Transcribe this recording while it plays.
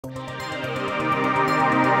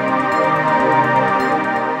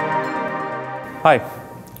Hi.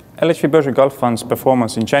 LHV Persian Gulf Fund's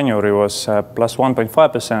performance in January was plus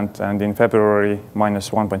 1.5% and in February minus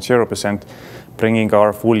 1.0%, bringing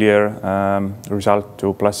our full year result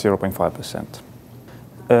to plus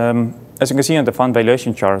 0.5%. As you can see on the fund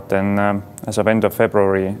valuation chart, then as of end of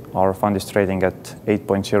February, our fund is trading at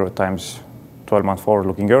 8.0 times 12-month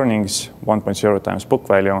forward-looking earnings, 1.0 times book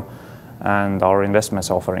value, and our investments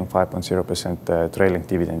offering 5.0% trailing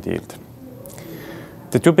dividend yield.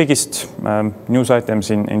 The two biggest news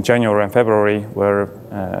items in January and February were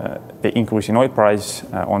the increase in oil price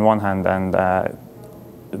on one hand and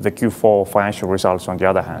the Q4 financial results on the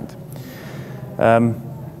other hand.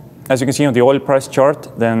 As you can see on the oil price chart,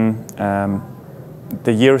 then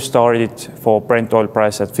the year started for Brent oil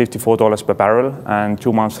price at $54 per barrel, and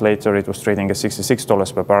 2 months later it was trading at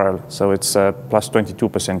 $66 per barrel, so it's a plus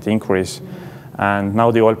 22% increase. And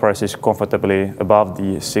now the oil price is comfortably above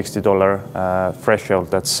the $60 threshold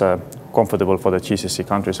that's comfortable for the GCC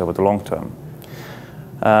countries over the long term.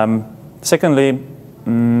 Secondly,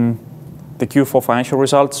 the Q4 financial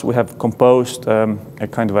results, we have composed a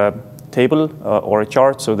kind of a table or a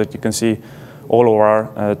chart so that you can see all of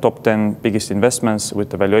our top 10 biggest investments with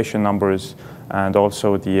the valuation numbers and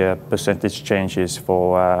also the percentage changes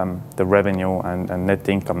for the revenue and net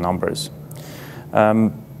income numbers.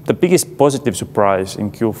 The biggest positive surprise in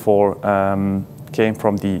Q4 came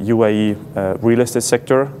from the UAE real estate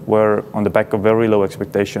sector, where on the back of very low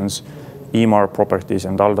expectations, Emaar Properties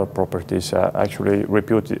and Aldar Properties actually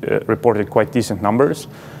reported quite decent numbers,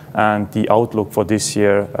 and the outlook for this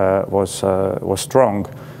year was strong.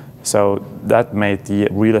 So that made the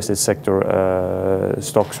real estate sector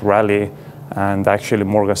stocks rally, and actually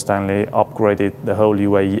Morgan Stanley upgraded the whole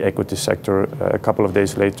UAE equity sector a couple of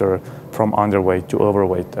days later from underweight to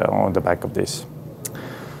overweight on the back of this.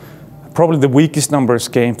 Probably the weakest numbers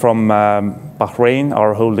came from Bahrain,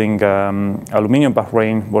 our holding Aluminium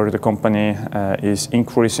Bahrain, where the company is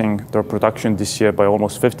increasing their production this year by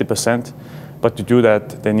almost 50%. But to do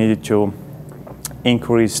that, they needed to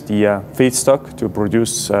increase the feedstock to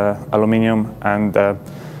produce aluminium, and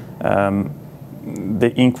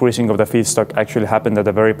the increasing of the feedstock actually happened at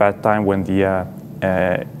a very bad time when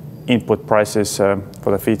the input prices for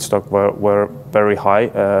the feedstock were very high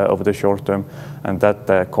over the short term, and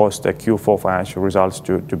that caused the Q4 financial results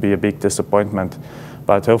to be a big disappointment.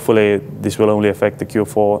 But hopefully this will only affect the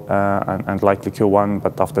Q4 and likely Q1,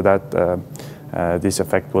 but after that this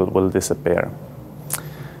effect will disappear.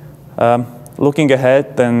 Looking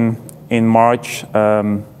ahead, then in March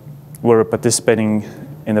we're participating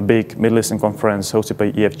in a big Middle Eastern conference hosted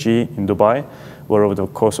by EFG in Dubai, where over the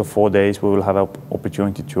course of 4 days we will have an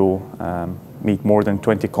opportunity to meet more than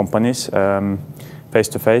 20 companies face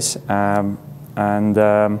to face, and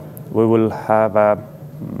we will have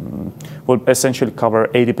we'll essentially cover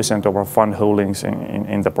 80% of our fund holdings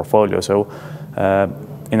in the portfolio. So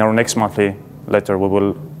in our next monthly letter we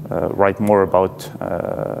will write more about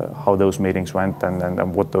how those meetings went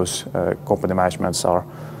and what those company managements are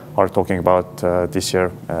talking about this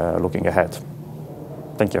year looking ahead.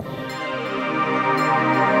 Thank you.